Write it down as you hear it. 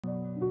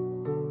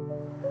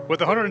With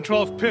the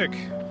 112th pick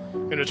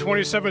in the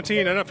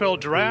 2017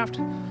 NFL Draft,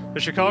 the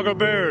Chicago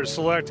Bears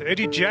select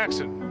Eddie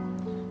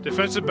Jackson,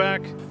 defensive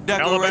back,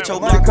 Alabama.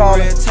 Money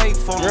calling. You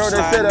know they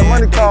said that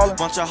money calling.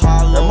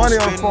 That money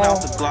on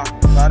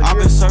phone. I've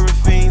been serving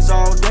fiends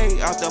all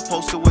day, out there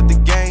posted with the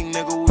gang,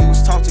 nigga. We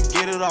was taught to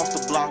get it off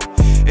the block.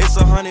 It's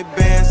 100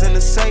 bands in the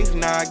safe,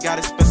 now I got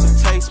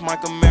expensive taste.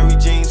 Michael Mary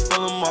jeans,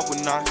 fill them up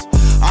with knots.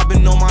 I've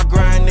been on my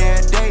grind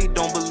every day,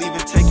 don't believe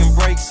in taking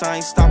breaks. I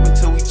ain't stopping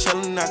till we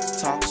chillin' at the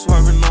top.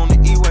 Swerving on the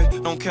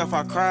E-way, don't care if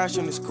I crash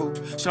in this coupe.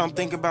 Shit I'm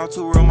thinking about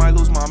too real, might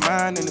lose my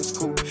mind in this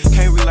coupe.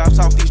 Can't relapse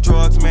off these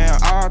drugs, man,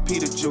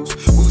 RIP the juice.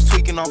 We was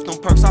tweaking off them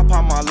perks, I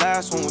popped my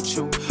last one with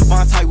you.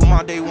 Bond tight with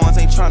my day ones,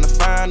 ain't trying to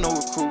find no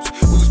recruits.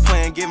 We was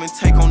playing give and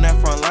take on that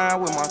front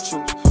line with my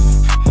troops.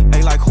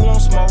 Hey, like who on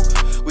smoke?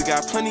 We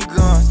got plenty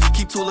guns.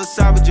 Keep two little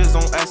savages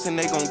on us and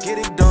they gon' get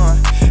it done.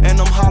 And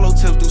them hollow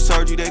tips do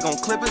surgery, they gon'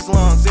 clip his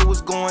lungs. It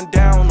was going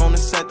down on the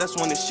set, that's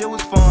when this shit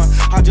was fun.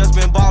 I just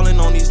been ballin'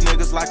 on these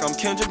niggas like I'm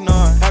Kendrick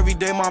Nunn. Every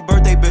day my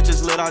birthday bitch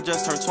is lit, I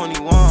just turned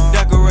 21.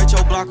 Decorate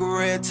your block of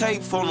red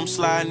tape, phone them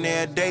sliding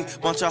every day.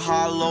 Bunch of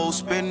hollows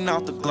spitting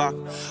out the Glock.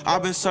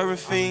 I've been serving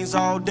fiends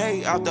all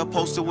day, out there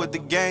posted with the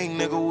gang,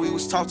 nigga. We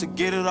was taught to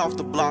get it off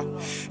the block.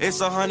 It's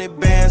 100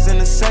 bands in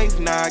the safe,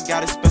 now I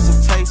got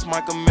expensive taste.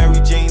 Michael Mary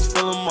jeans,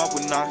 fill them up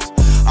with knots.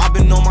 I've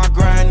been on my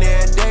grind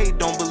every day,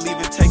 don't believe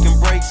in taking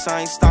breaks.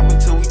 I ain't stopping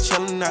till we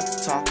chillin' at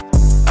the top.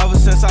 Ever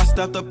since I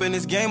stepped up in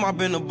this game, I've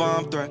been a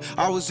bomb threat.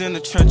 I was in the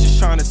trenches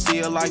trying to see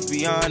a life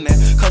beyond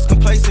that. Cause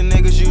complacent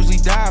niggas usually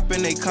die up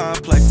in they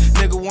complex.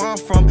 Nigga, where I'm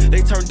from,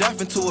 they turn death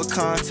into a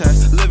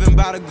contest. Living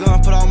by the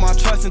gun, put all my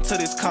trust into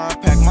this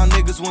compact. My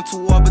niggas went to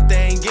war, but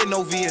they ain't get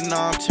no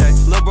Vietnam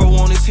checks. Lil' bro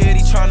on his head,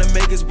 he trying to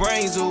make his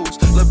brains ooze.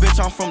 Lil'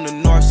 bitch, I'm from the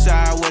north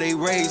side where they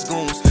raise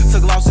goons.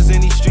 Took losses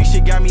in these streets,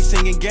 shit got me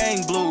singing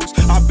gang blues.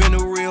 I've been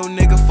a real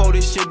nigga before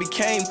this shit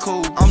became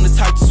cool. I'm the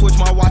type to switch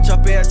my watch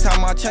up every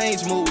time my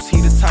change moves. He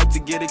the type to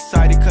get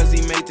excited cause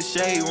he made the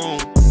shade room.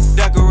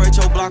 Decorate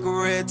your block of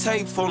red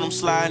tape, phone them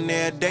sliding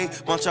every day.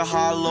 Bunch of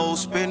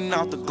hollows spitting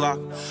out the Glock.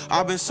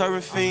 I've been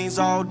serving fiends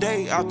all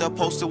day, out there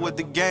posted with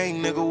the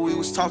gang, nigga. We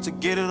was taught to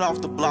get it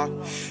off the block.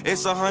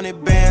 It's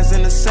 100 bands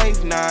in the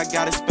safe, now I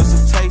got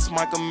expensive taste.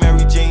 Michael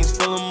Mary jeans,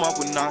 fill them up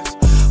with knots.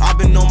 I've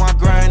been on my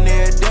grind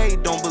every day,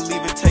 don't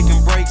believe in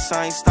taking breaks.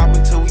 I ain't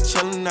stopping till we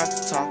chillin' at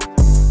the top.